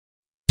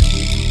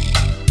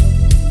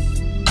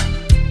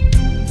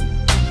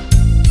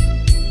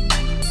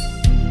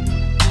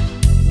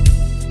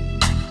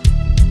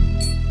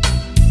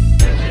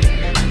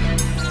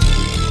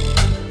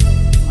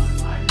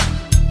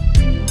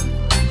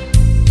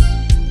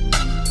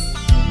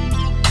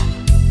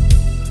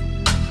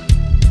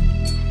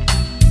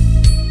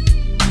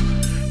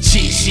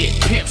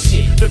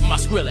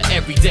Skrilla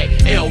every day.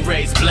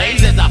 L-rays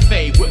blaze as I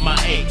fade with my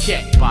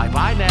AK.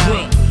 Bye-bye now.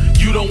 Run.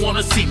 You don't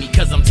wanna see me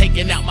cause I'm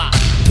taking out my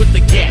put the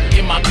gap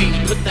in my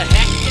beanie, put the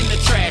hat in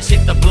the trash,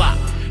 hit the block,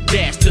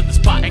 dash to the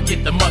spot and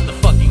get the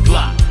motherfucking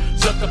Glock.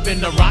 Jump up in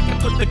the rock and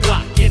put the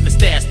Glock in the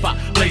stash spot.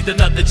 Blazed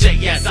another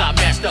J as I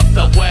mashed up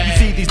the way. You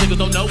see these niggas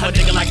don't know a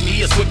nigga like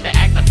me is quick to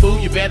act a fool.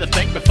 You better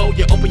think before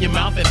you open your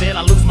mouth and then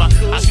I lose my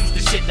cool. I shoot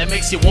the shit that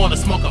makes you wanna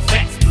smoke a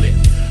fat split.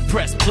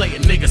 Press play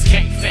and niggas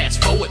can't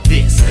fast forward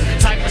this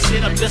type of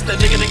shit. I'm just a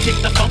nigga that kick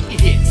the funky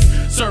hits.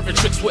 Serving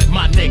tricks with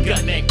my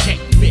nigga named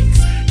Can't Mix.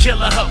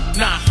 Killer hoe,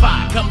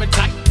 9-5, coming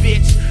tight,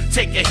 bitch.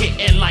 Take a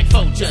hit and like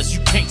four, just you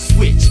can't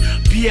switch.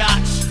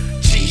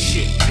 Biatch, G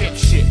shit, pimp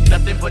shit,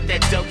 nothing but that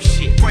dope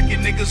shit.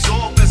 Breaking niggas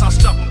off as I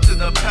stuff them to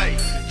the pay.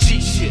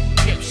 G shit,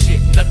 pimp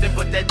shit, nothing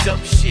but that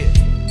dope shit.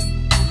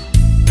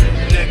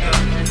 Nigga,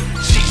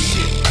 G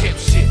shit, pimp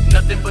shit,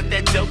 nothing but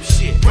that dope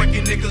shit.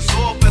 breaking niggas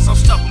off as I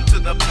stuff them to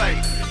the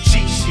pay.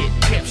 G shit,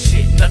 pimp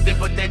shit, nothing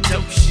but that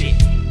dope shit.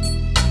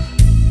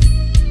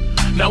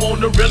 Now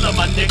on the realer,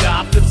 my nigga,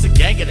 I flips a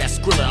gang of that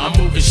Skrilla.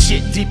 I'm moving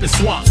shit deep in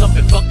swamps up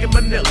in fucking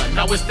Manila.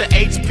 Now it's the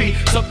HP,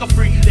 sucker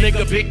free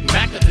nigga, Big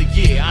Mac of the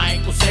year. I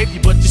ain't gon' save you,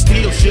 but you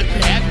still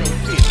shouldn't have no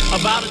fear.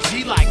 About a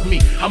G like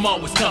me, I'm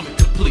always coming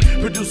complete,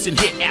 producing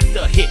hit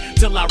after hit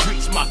till I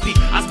reach my peak.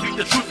 I speak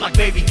the truth like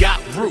baby got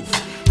roof.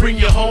 Bring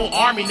your whole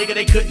army, nigga,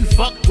 they couldn't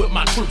fuck with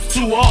my troops.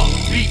 2 all,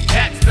 beef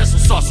pack, special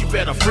sauce, you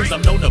better freeze.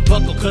 I'm known to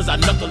buckle, cause I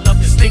knuckle up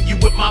and sting you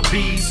with my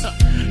bees.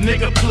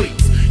 Nigga,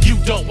 please, you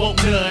don't want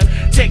none.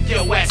 Take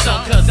your ass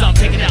up, cause I'm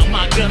taking out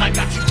my gun. I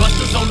got you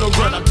busters on the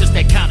run, I'm just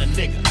that kind of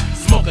nigga.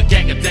 Smoke a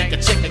gang of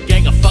danker, check a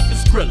gang of fucking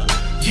Skrilla.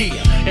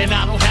 Yeah, and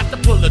I don't have to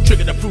pull a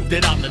trigger to prove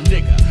that I'm the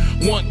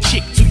nigga. One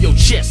kick to your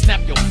chest,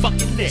 snap your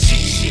fucking neck. G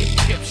shit,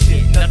 pimp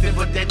shit, nothing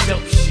but that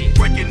dope shit.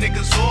 Breaking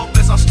niggas off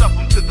as I stuff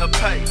them to the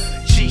pay.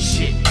 G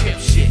shit, pimp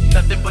shit,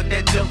 nothing but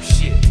that dope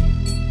shit.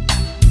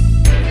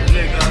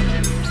 Nigga,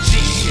 G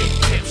shit,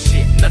 pimp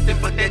shit, nothing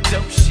but that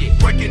dope shit.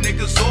 breaking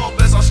niggas off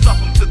as I stuff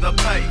them to the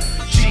pay.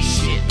 G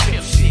shit,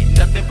 pimp shit,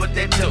 nothing but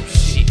that dope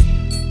shit.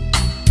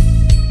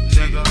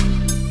 Nigga,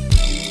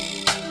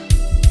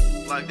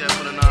 like that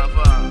for the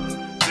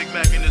 9-5. Big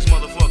Mac in this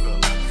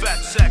motherfucker. Fat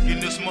sack in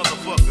this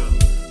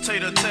motherfucker. Tay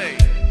Da Tay,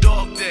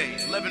 dog day.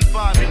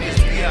 11-5 in these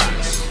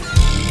biatch.